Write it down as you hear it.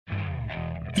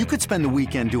You could spend the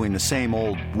weekend doing the same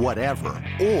old whatever,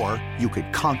 or you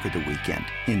could conquer the weekend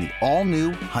in the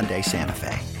all-new Hyundai Santa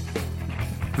Fe.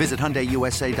 Visit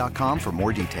HyundaiUSA.com for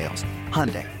more details.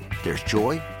 Hyundai, there's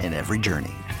joy in every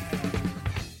journey.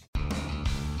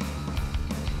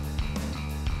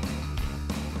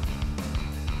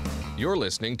 You're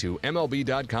listening to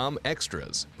MLB.com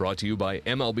Extras, brought to you by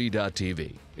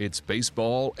MLB.tv. It's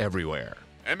baseball everywhere.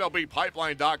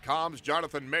 MLBpipeline.com's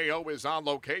Jonathan Mayo is on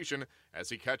location as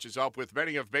he catches up with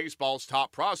many of baseball's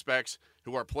top prospects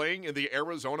who are playing in the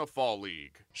Arizona Fall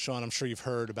League. Sean, I'm sure you've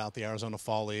heard about the Arizona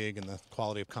Fall League and the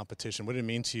quality of competition. What did it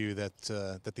mean to you that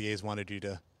the A's wanted you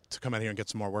to come out here and get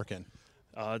some more work in?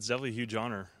 It's definitely a huge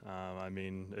honor.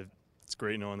 It's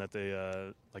great knowing that they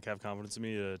have confidence in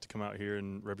me to come out here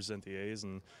and represent the A's,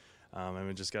 and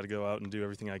just got to go out and do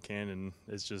everything I can. And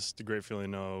it's just a great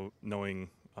feeling knowing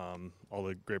all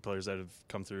the great players that have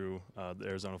come through the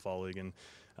Arizona Fall League, and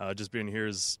just being here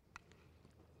is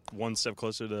one step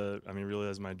closer to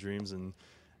realize my dreams, and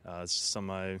it's just something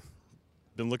I've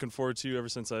been looking forward to ever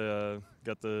since I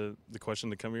got the question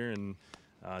to come here, and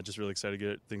just really excited to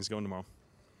get things going tomorrow.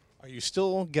 Are you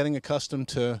still getting accustomed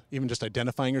to even just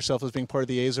identifying yourself as being part of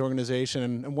the A's organization?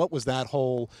 And what was that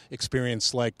whole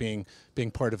experience like being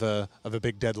part of a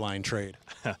big deadline trade?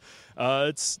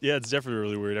 It's definitely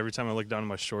really weird. Every time I look down at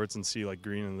my shorts and see like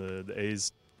green and the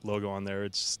A's logo on there,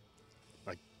 it's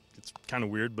kind of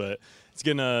weird, but it's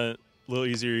getting a little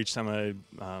easier each time I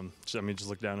just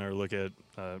look down there or look at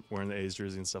wearing the A's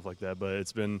jersey and stuff like that. But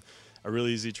it's been a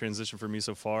really easy transition for me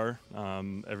so far.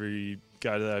 Every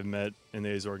guy that I've met in the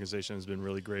A's organization has been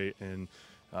really great, and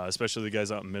especially the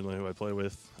guys out in Midland who I play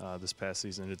with this past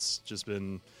season. It's just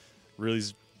been really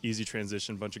easy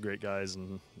transition, bunch of great guys,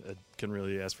 and I couldn't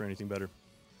really ask for anything better.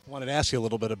 I wanted to ask you a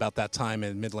little bit about that time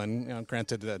in Midland.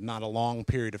 Granted, not a long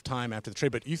period of time after the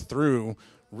trade, but you threw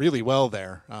really well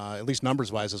there, at least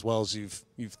numbers-wise, as well as you've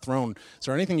thrown. Is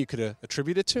there anything you could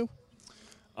attribute it to?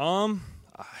 I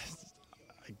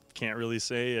can't really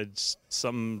say.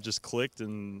 Something just clicked,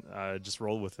 and I just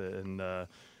rolled with it. And I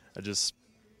just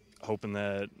hoping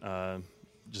that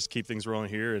just keep things rolling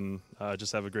here and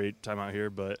just have a great time out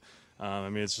here. But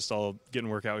it's just all getting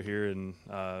work out here, and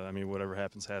whatever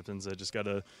happens. I just got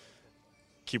to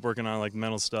keep working on like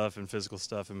mental stuff and physical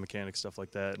stuff and mechanic stuff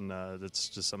like that, and that's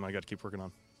just something I got to keep working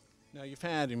on. Now you've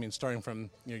had, starting from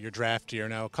your draft year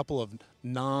now, a couple of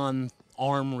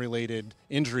non-arm related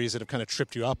injuries that have kind of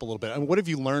tripped you up a little bit. What have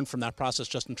you learned from that process,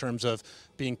 just in terms of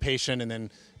being patient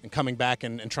and coming back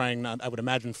and trying not? I would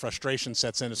imagine frustration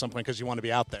sets in at some point because you want to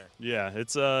be out there. Yeah,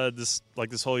 it's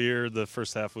this whole year. The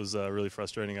first half was really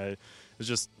frustrating. It was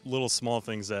just little small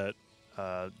things that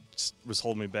just was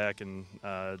holding me back, and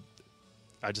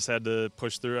I just had to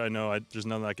push through. I know there's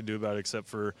nothing I could do about it except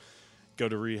for go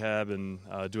to rehab and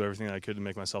do everything I could to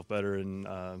make myself better, and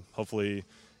hopefully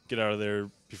get out of there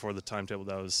before the timetable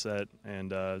that was set.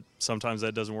 And sometimes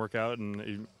that doesn't work out, and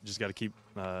you just got to keep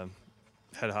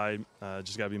head high.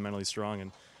 Just got to be mentally strong,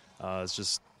 and it's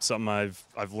just something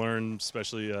I've learned,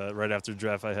 especially right after the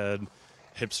draft. I had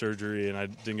hip surgery, and I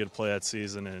didn't get to play that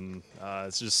season, and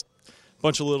it's just a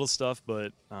bunch of little stuff,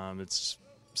 but it's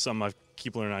something I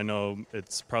keep learning. I know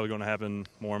it's probably going to happen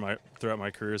more throughout my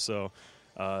career, so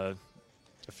I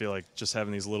feel like just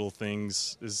having these little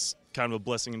things is kind of a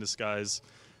blessing in disguise.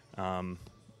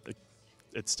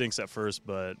 It stinks at first,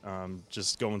 but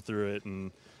just going through it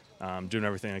and doing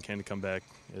everything I can to come back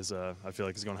is I feel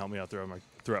like is going to help me out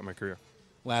throughout my career.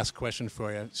 Last question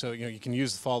for you. So you can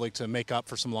use the Fall League to make up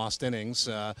for some lost innings.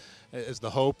 Is the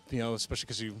hope, especially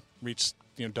because you reached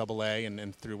Double-A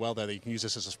and threw well there, that you can use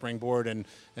this as a springboard and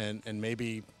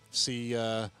maybe see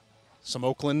some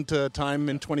Oakland time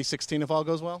in 2016 if all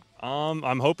goes well?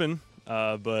 I'm hoping,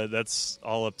 but that's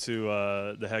all up to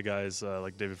the head guys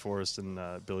like David Forrest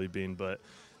and Billy Beane. But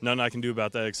nothing I can do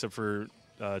about that except for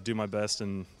do my best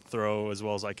and throw as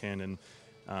well as I can.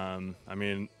 And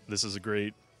this is a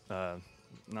great, not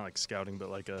like scouting,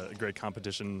 but like a great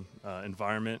competition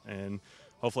environment. And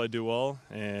hopefully I do well.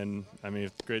 And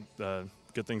if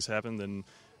good things happen, then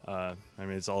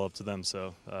it's all up to them.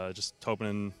 So just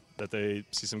hoping that they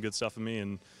see some good stuff in me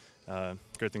and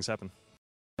great things happen.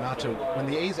 Nacho, when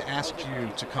the A's asked you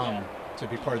to come to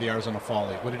be part of the Arizona Fall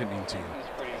League, what did it mean to you?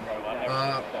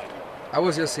 I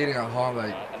was just sitting at home,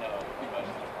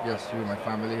 just with my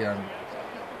family, and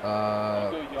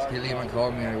he even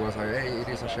called me and he was like, "Hey, it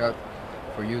is a shot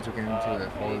for you to get into the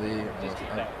Fall League."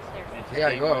 And okay,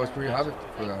 I go. I was pretty happy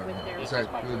for that. It's a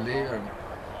good league, and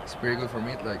it's pretty good for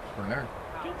me, from there.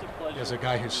 As a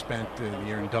guy who spent the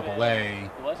year in Double-A,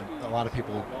 a lot of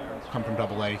people come from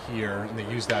AA here, and they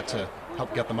use that to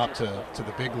help get them up to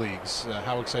the big leagues.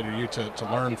 How excited are you to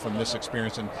learn from this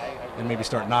experience and maybe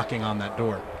start knocking on that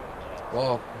door?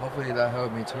 Well, hopefully that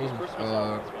helped me too.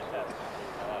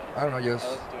 I don't know,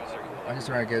 I'm just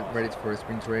trying to get ready for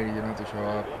spring training, to show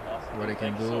up what I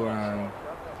can do, and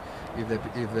if the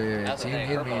team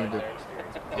hit me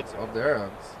up there,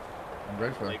 I'm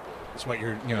ready for it. That's what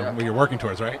what you're working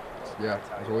towards, right? Yeah,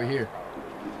 that's what we're here.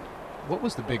 What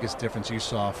was the biggest difference you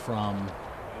saw from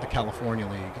the California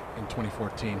League in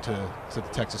 2014 to the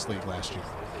Texas League last year?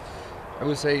 I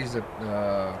would say it's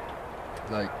the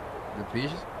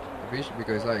pitch,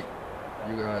 because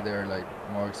they're like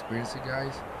more experienced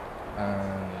guys,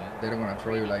 and they don't want to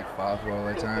throw you like fastball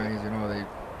at times.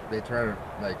 They try to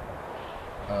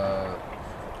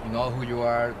know who you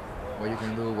are, what you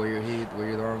can do, where you hit, where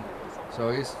you don't. So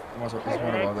it's more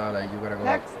about that. Like, you gotta go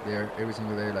out there every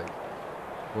single day, like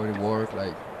go to work,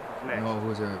 like know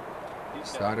who's a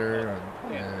starter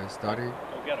and study.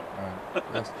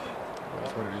 That's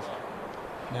what it is.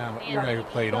 Now, you're a guy who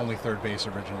played only third base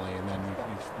originally, and then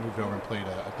you've moved over and played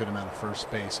a good amount of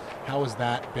first base. How has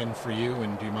that been for you,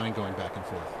 and do you mind going back and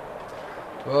forth?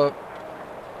 Well,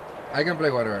 I can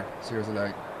play whatever. Seriously,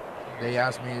 like, they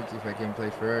ask me if I can play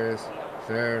first,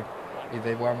 third. If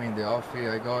they want me in the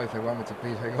outfield, I go. If they want me to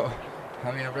pitch, I go.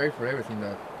 I mean, I'm ready for everything.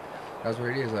 That's what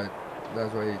it is. Like,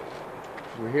 that's why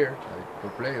we're here. Like, for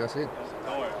play, that's it.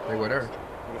 Like, whatever.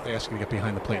 What if they ask you to get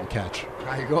behind the plate and catch?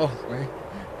 I go, man.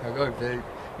 I go.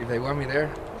 If they want me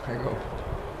there, I go.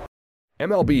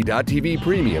 MLB.tv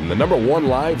Premium, the #1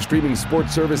 live streaming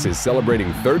sports service, is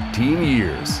celebrating 13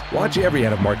 years. Watch every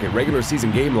out-of-market regular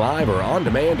season game live or on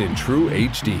demand in true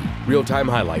HD. Real-time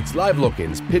highlights, live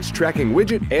look-ins, pitch tracking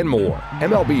widget, and more.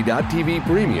 MLB.tv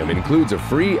Premium includes a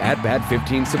free At-Bat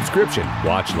 15 subscription.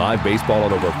 Watch live baseball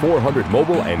on over 400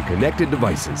 mobile and connected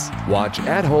devices. Watch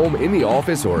at home, in the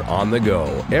office, or on the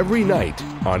go, every night,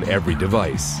 on every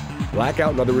device. Blackout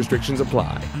and other restrictions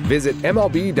apply. Visit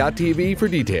MLB.tv for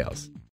details.